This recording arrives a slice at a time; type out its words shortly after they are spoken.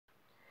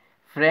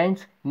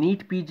Friends,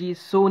 Neetpg is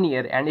so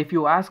near, and if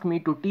you ask me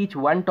to teach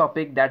one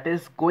topic that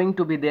is going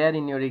to be there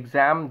in your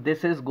exam,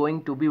 this is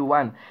going to be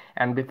one.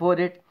 And before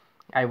it,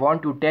 I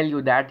want to tell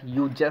you that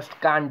you just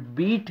can't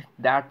beat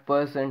that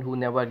person who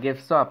never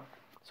gives up.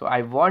 So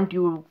I want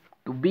you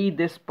to be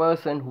this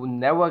person who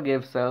never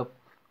gives up,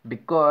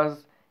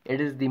 because it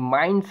is the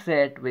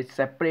mindset which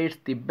separates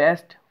the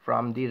best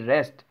from the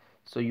rest.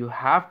 So you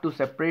have to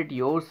separate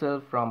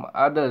yourself from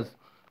others.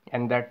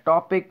 And the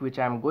topic which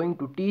I am going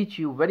to teach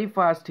you very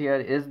fast here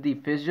is the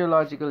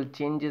physiological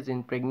changes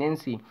in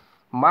pregnancy.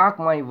 Mark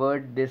my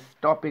word, this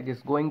topic is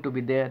going to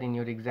be there in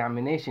your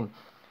examination.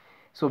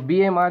 So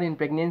BMR in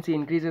pregnancy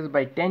increases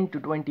by 10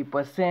 to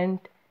 20%.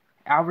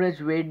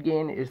 Average weight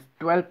gain is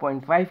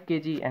 12.5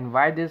 kg, and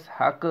why this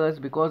occurs?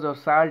 Because of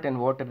salt and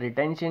water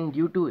retention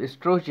due to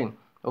estrogen.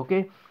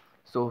 Okay,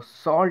 so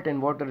salt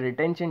and water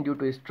retention due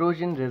to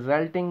estrogen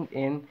resulting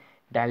in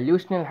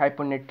डाइल्यूशनल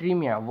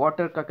hyponatraemia.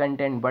 Water का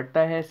content बढ़ता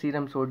है,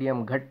 serum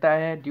sodium घटता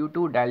है due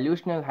to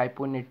डाइल्यूशनल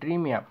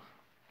hyponatraemia.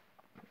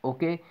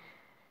 Okay,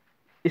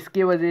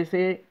 इसके वजह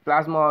से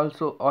plasma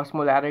also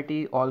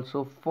osmolarity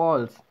also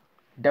false.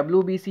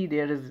 WBC,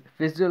 there is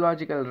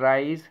physiological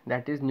rise,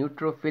 that is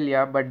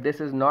neutrophilia, but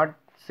this is not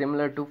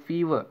similar to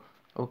fever.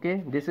 Okay,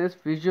 this is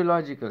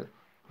physiological.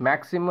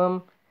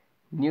 Maximum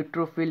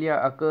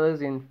neutrophilia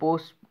occurs in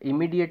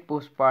immediate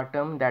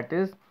postpartum, that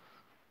is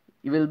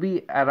will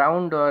be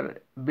around or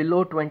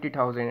below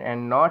 20,000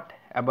 and not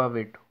above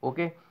it.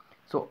 Okay,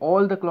 so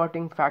all the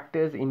clotting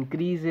factors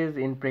increases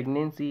in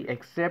pregnancy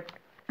except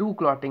two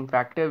clotting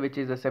factor, which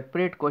is a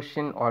separate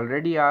question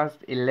already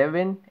asked,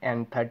 11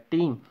 and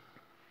 13.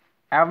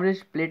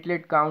 Average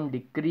platelet count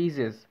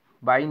decreases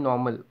by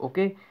normal.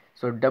 Okay,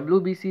 so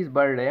WBCs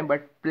बढ़ रहे हैं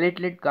but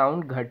platelet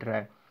count घट रहा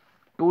है.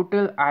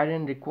 Total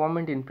iron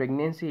requirement in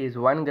pregnancy is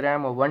 1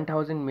 gram or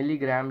 1000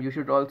 milligram. You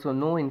should also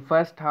know in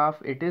first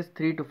half it is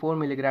 3 to 4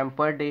 milligram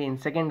per day. In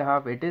second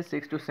half it is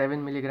 6 to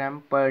 7 milligram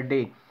per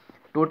day.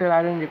 Total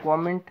iron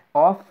requirement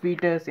of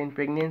fetus in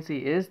pregnancy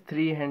is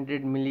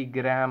 300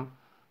 milligram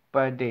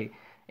per day.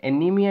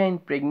 Anemia in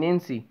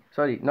pregnancy,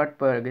 sorry, not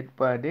per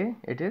day,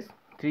 it is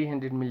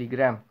 300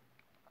 milligram.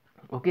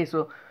 Okay,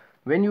 so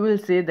when you will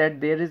say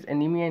that there is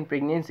anemia in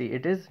pregnancy,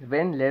 it is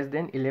when less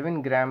than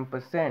 11 gram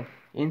 %.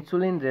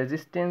 Insulin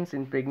resistance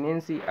in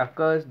pregnancy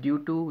occurs due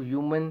to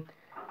human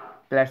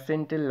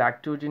placental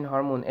lactogen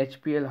hormone,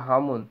 HPL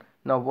hormone.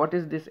 Now what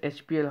is this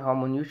HPL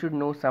hormone? You should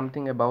know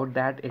something about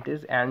that. It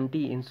is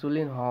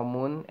anti-insulin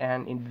hormone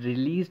and it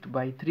released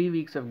by 3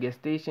 weeks of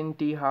gestation.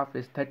 T-half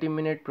is 30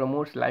 minutes,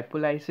 promotes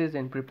lipolysis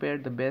and prepare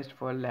the best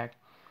for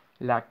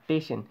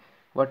lactation.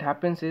 What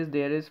happens is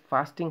there is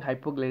fasting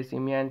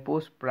hypoglycemia and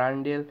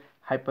postprandial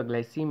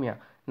hyperglycemia.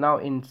 Now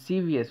in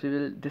CVS we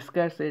will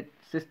discuss it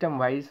system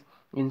wise.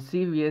 In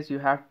CVS you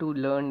have to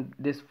learn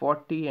this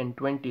 40 and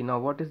 20. Now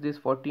what is this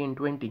 40 and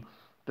 20?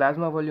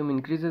 Plasma volume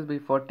increases by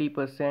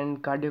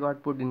 40%, cardiac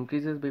output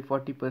increases by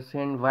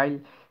 40%, while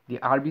the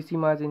RBC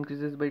mass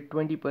increases by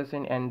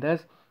 20%, and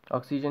thus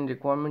oxygen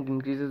requirement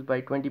increases by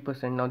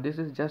 20%. Now this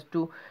is just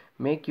to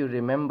make you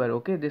remember,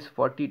 okay, this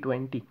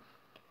 40-20.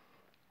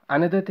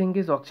 Another thing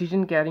is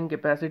oxygen carrying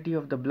capacity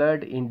of the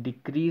blood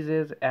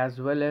decreases,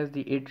 as well as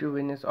the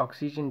arteriovenous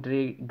oxygen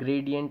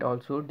gradient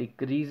also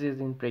decreases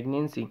in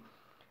pregnancy.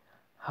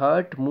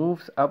 Heart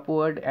moves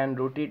upward and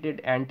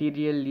rotated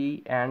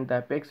anteriorly, and the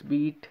apex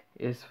beat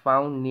is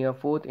found near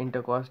fourth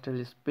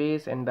intercostal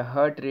space, and the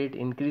heart rate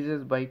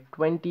increases by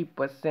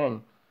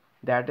 20%.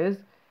 That is,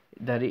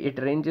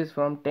 it ranges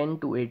from 10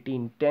 to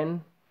 18.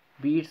 10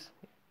 beats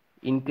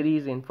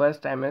increase in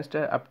first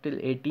trimester up till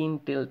 18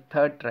 till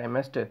third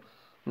trimester.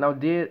 Now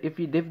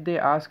if they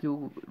ask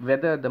you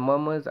whether the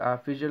murmurs are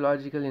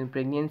physiological in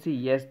pregnancy,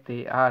 yes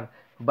they are,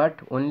 but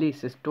only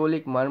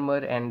systolic murmur,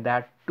 and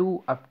that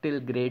too up till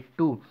grade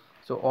 2.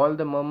 So all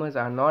the murmurs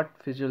are not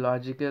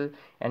physiological,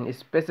 and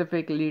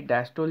specifically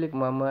diastolic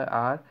murmur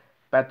are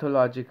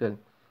pathological.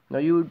 Now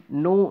you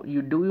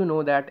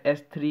know that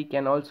S3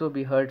 can also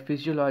be heard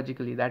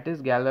physiologically, that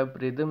is gallop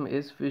rhythm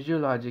is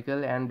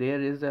physiological, and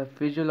there is a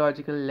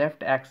physiological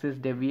left axis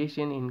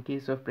deviation in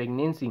case of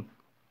pregnancy.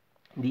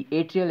 The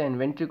atrial and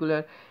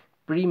ventricular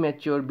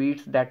premature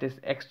beats, that is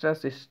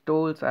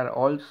extrasystoles, are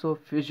also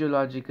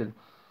physiological.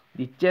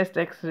 The chest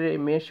X-ray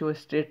may show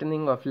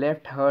straightening of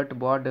left heart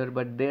border,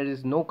 but there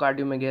is no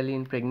cardiomegaly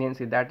in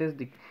pregnancy. That is,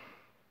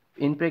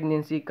 in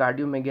pregnancy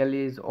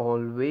cardiomegaly is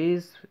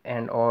always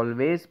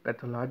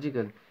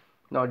pathological.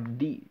 Now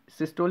the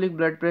systolic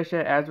blood pressure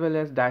as well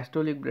as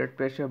diastolic blood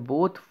pressure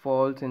both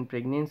falls in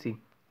pregnancy.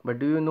 But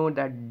do you know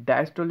that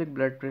diastolic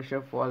blood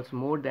pressure falls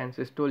more than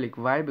systolic?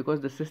 Why? Because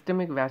the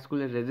systemic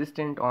vascular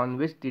resistance on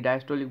which the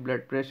diastolic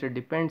blood pressure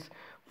depends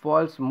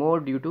falls more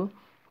due to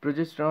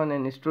progesterone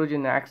and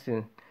estrogen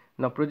action.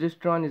 Now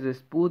progesterone is a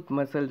smooth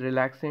muscle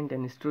relaxant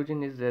and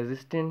estrogen is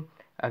resistant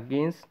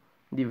against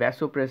the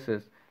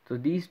vasopressors. So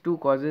these two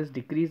causes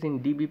decrease in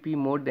DBP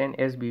more than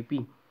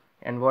SBP.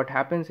 And what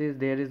happens is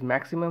there is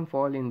maximum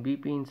fall in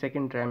BP in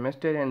second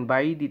trimester, and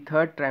by the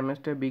third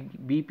trimester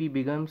BP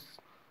begins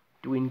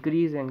to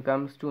increase and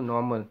comes to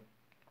normal.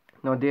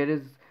 Now there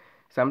is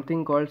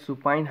something called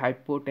supine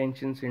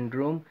hypotension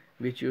syndrome,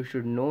 which you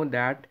should know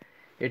that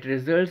it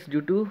results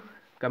due to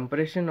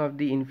compression of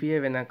the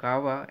inferior vena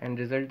cava and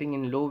resulting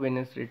in low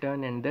venous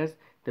return, and thus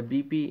the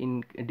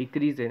BP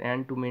decreases.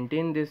 And to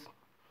maintain this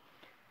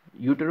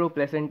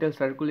uteroplacental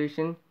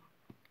circulation,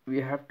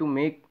 we have to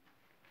make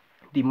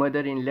the mother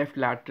in left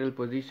lateral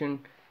position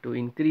to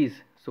increase.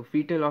 So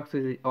fetal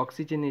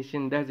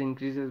oxygenation thus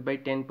increases by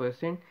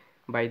 10%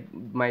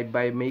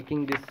 by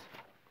making this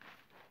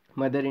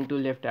mother into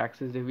left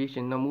axis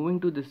deviation. Now moving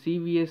to the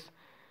CVS,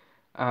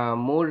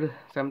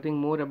 something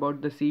more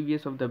about the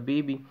CVS of the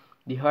baby.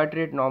 The heart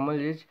rate normal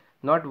is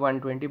not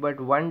 120 but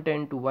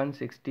 110 to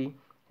 160,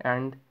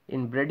 and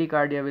in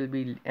bradycardia will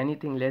be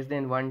anything less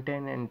than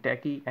 110 and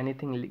tachy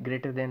anything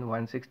greater than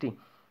 160.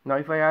 Now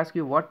if I ask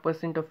you what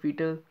percent of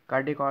fetal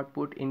cardiac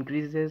output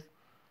increases,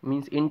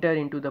 means enter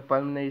into the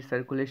pulmonary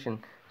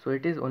circulation, so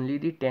it is only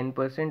the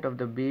 10% of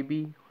the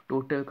baby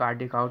total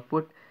cardiac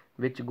output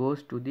which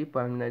goes to the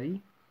pulmonary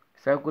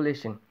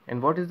circulation.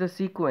 And what is the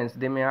sequence?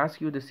 They may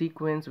ask you the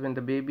sequence when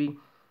the baby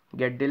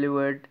get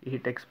delivered,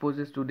 it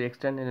exposes to the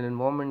external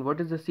environment. What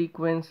is the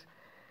sequence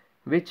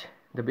which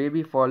the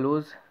baby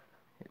follows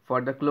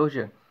for the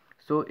closure?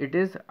 So it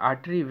is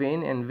artery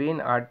vein and vein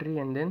artery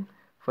and then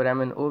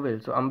foramen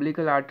ovale. So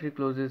umbilical artery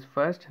closes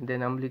first,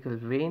 then umbilical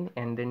vein,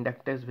 and then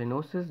ductus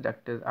venosus,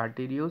 ductus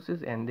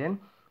arteriosus, and then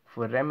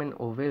foramen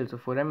ovale. So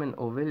foramen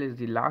ovale is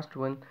the last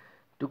one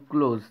to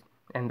close,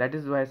 and that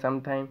is why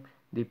sometimes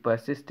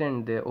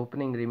the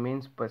opening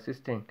remains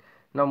persistent.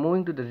 Now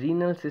moving to the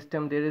renal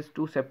system, there is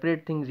two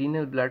separate things,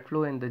 renal blood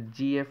flow and the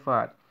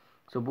GFR.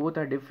 So both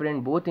are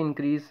different, both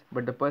increase,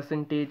 but the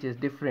percentage is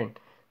different.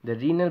 The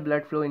renal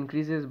blood flow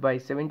increases by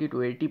 70 to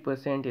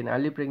 80% in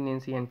early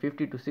pregnancy and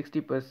 50 to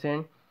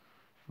 60%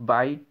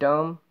 by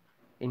term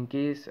in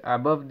case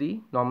above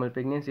the normal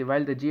pregnancy,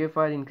 while the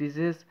GFR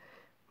increases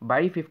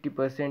by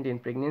 50% in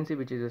pregnancy,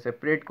 which is a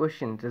separate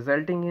question,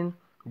 resulting in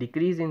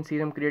decrease in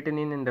serum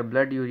creatinine and the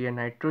blood urea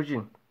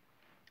nitrogen.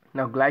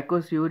 Now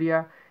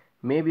glycosuria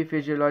may be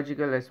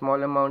physiological, a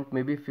small amount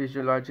may be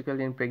physiological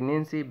in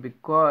pregnancy,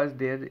 because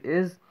there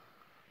is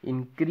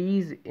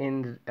decrease,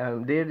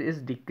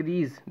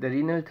 the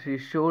renal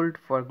threshold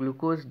for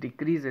glucose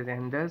decreases,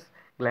 and thus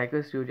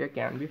glycosuria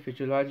can be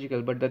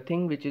physiological. But the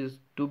thing which is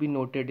to be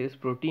noted is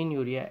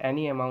proteinuria,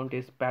 any amount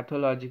is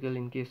pathological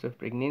in case of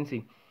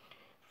pregnancy.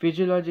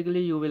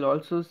 Physiologically, you will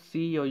also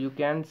see, or you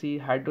can see,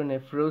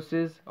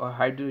 hydronephrosis or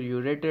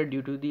hydroureter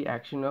due to the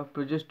action of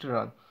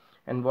progesterone.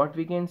 And what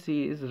we can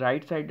see is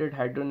right-sided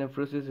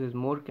hydronephrosis is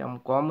more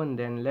common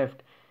than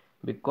left,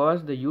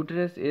 because the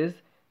uterus is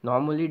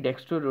normally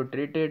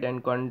dextro-rotated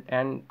and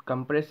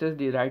compresses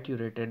the right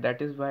ureter.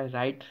 That is why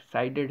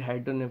right-sided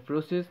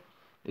hydronephrosis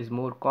is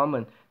more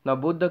common. Now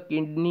both the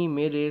kidney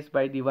may raise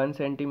by the 1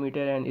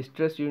 centimeter, and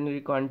stress urinary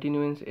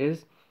continence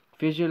is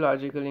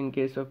physiological in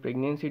case of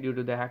pregnancy due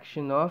to the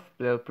action of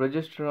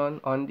progesterone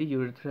on the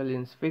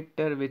urethral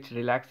sphincter, which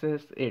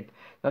relaxes it.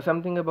 Now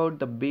something about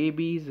the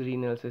baby's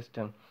renal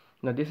system.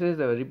 Now this is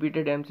a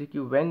repeated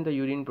MCQ. When the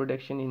urine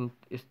production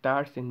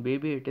starts in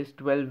baby, it is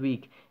 12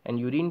 weeks, and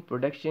urine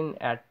production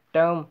at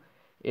term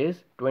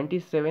is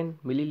 27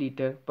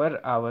 milliliter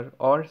per hour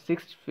or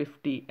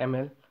 650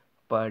 ml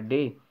per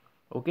day.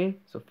 Okay,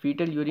 so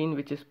fetal urine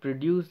which is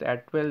produced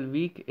at 12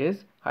 week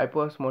is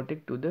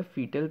hypoosmotic to the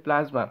fetal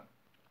plasma.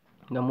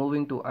 Now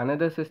moving to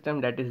another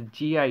system, that is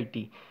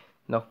GIT.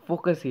 Now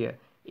focus here.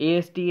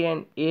 AST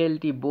and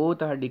ALT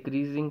both are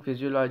decreasing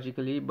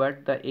physiologically,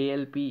 but the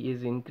ALP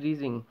is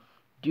increasing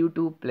due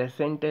to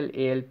placental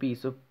ALP.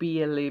 So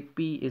PLAP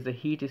is a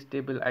heat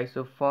stable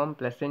isoform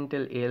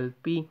placental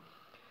ALP.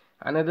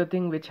 Another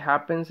thing which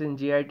happens in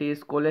GIT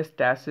is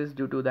cholestasis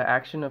due to the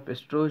action of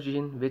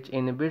estrogen, which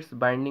inhibits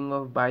binding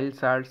of bile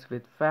salts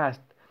with fat.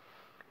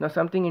 Now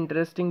something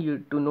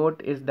interesting to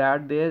note is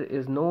that there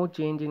is no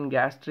change in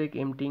gastric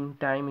emptying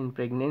time in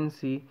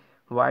pregnancy,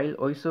 while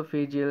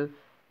oesophageal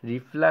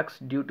reflux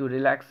due to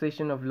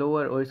relaxation of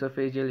lower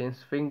oesophageal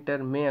sphincter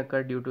may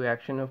occur due to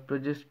action of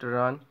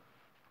progesterone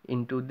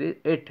into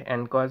it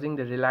and causing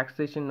the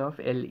relaxation of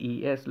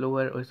LES,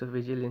 lower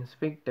oesophageal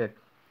sphincter.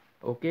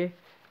 Okay,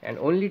 and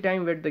only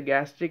time where the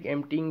gastric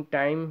emptying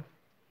time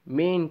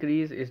may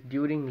increase is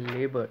during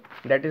labor.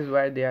 That is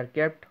why they are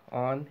kept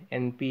on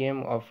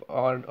NPM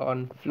or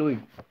on fluid.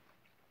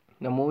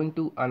 Now moving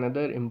to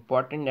another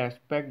important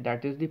aspect,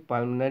 that is the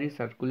pulmonary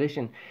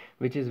circulation,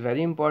 which is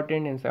very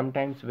important and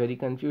sometimes very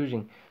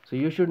confusing. So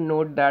you should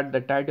note that the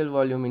tidal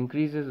volume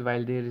increases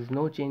while there is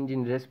no change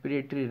in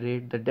respiratory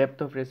rate. The depth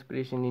of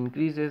respiration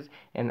increases,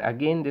 and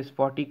again this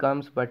 40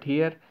 comes, but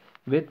here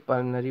with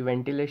pulmonary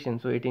ventilation,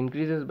 so it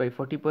increases by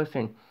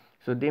 40%.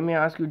 So they may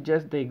ask you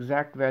just the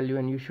exact value,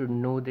 and you should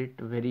know that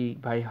very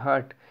by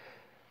heart.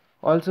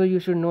 Also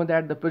you should know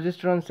that the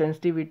progesterone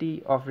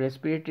sensitivity of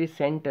respiratory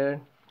center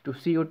to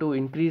CO2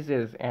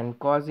 increases and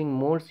causing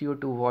more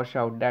CO2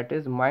 washout, that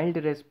is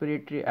mild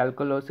respiratory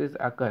alkalosis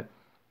occur.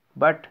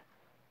 But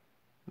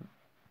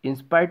in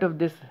spite of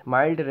this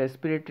mild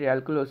respiratory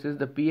alkalosis,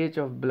 the pH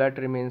of blood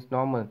remains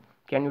normal.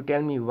 Can you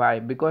tell me why?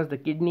 Because the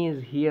kidney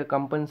is here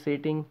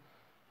compensating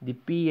the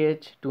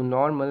pH to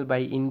normal by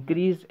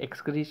increased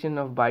excretion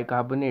of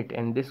bicarbonate,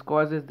 and this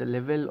causes the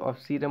level of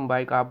serum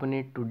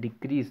bicarbonate to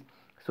decrease.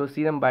 So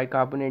serum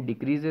bicarbonate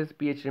decreases,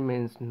 pH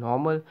remains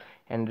normal,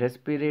 and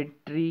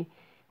respiratory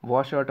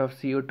washout of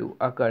CO2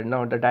 occur.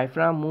 Now the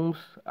diaphragm moves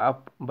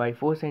up by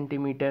 4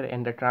 centimeter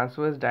and the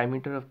transverse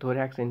diameter of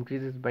thorax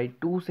increases by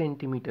 2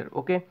 centimeter.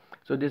 Okay,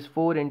 so this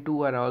 4 and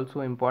 2 are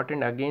also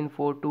important. Again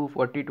 4, 2,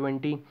 40,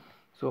 20.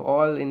 So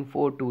all in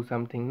 4, 2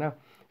 something now.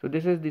 So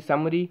this is the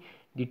summary.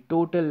 The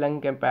total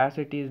lung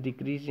capacity is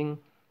decreasing,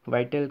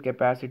 vital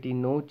capacity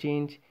no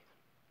change,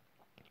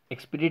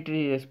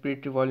 expiratory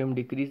respiratory volume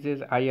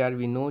decreases,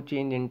 IRV no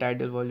change, and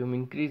tidal volume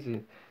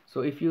increases. So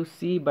if you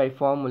see by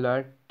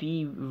formula,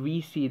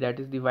 TVC,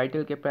 that is the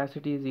vital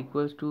capacity, is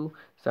equals to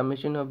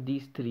summation of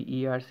these three,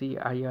 ERC,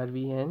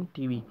 IRV and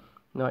TV.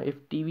 Now if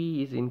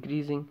TV is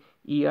increasing,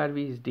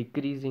 ERV is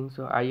decreasing,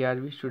 so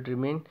IRV should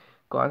remain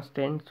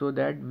constant so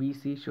that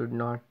VC should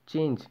not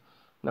change.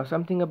 Now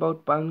something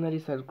about pulmonary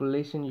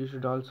circulation you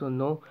should also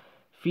know.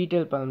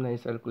 Fetal pulmonary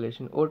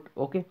circulation.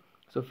 Okay,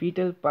 so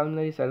fetal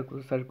pulmonary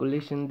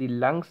circulation, the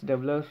lungs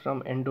develops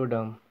from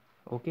endoderm.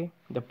 Okay,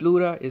 the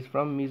pleura is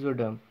from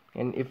mesoderm.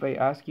 And if I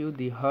ask you,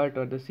 the heart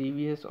or the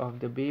CVS of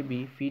the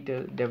baby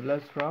fetal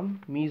develops from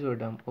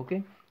mesoderm.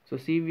 Okay, so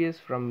CVS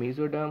from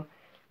mesoderm,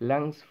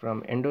 lungs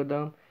from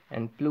endoderm,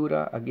 and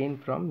pleura again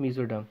from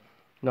mesoderm.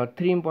 Now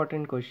three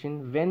important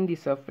questions. When the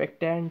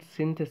surfactant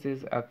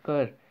synthesis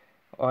occur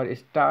or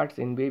starts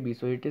in baby,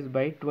 so it is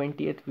by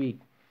 20th week.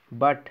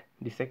 But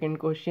the second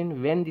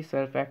question, when the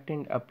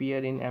surfactant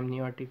appear in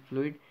amniotic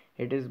fluid,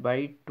 it is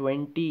by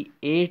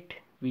 28th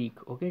week.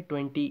 Okay,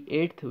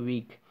 28th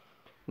week.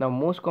 Now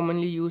most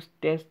commonly used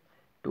test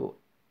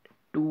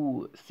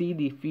to see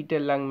the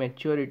fetal lung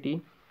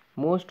maturity,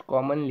 most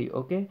commonly,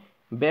 okay,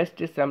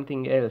 best is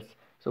something else.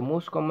 So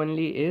most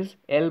commonly is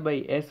L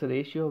by S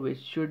ratio,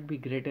 which should be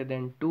greater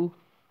than 2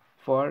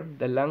 for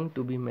the lung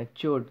to be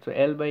matured. So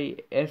L by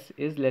S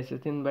is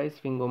lecithin by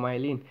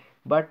sphingomyelin.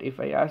 But if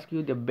I ask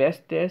you the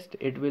best test,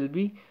 it will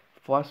be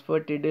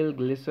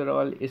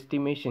phosphatidylglycerol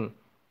estimation.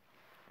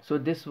 So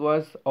this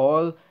was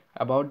all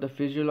about the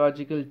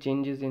physiological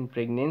changes in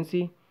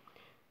pregnancy.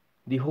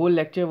 The whole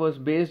lecture was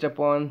based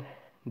upon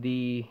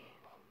the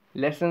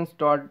lessons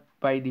taught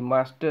by the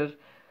master,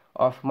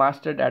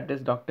 that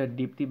is Dr.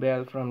 Deepti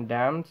Bahl from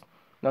DAMS.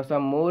 Now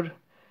some more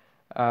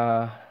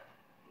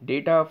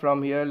data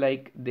from here,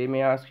 like they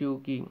may ask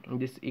you ki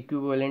this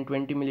equivalent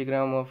 20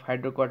 milligram of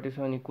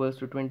hydrocortisone equals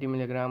to 20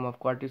 milligram of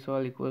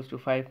cortisol equals to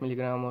 5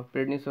 milligram of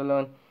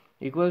prednisolone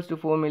equals to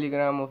 4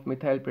 milligram of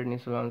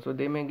methylprednisolone. So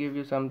they may give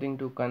you something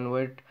to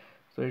convert,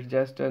 so it's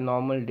just a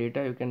normal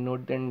data, you can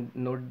note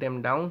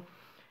them down.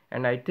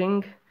 And I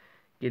think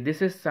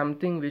this is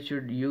something which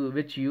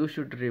you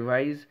should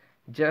revise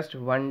just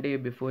one day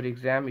before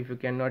exam. If you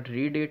cannot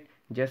read it,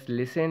 just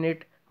listen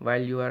it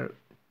while you are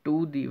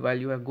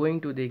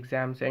going to the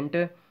exam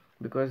center,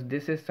 because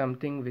this is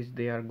something which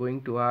they are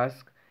going to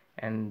ask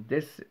and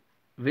this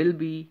will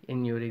be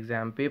in your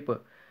exam paper.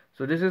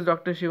 So this is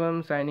Dr.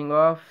 Shivam signing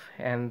off,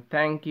 and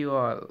thank you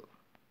all.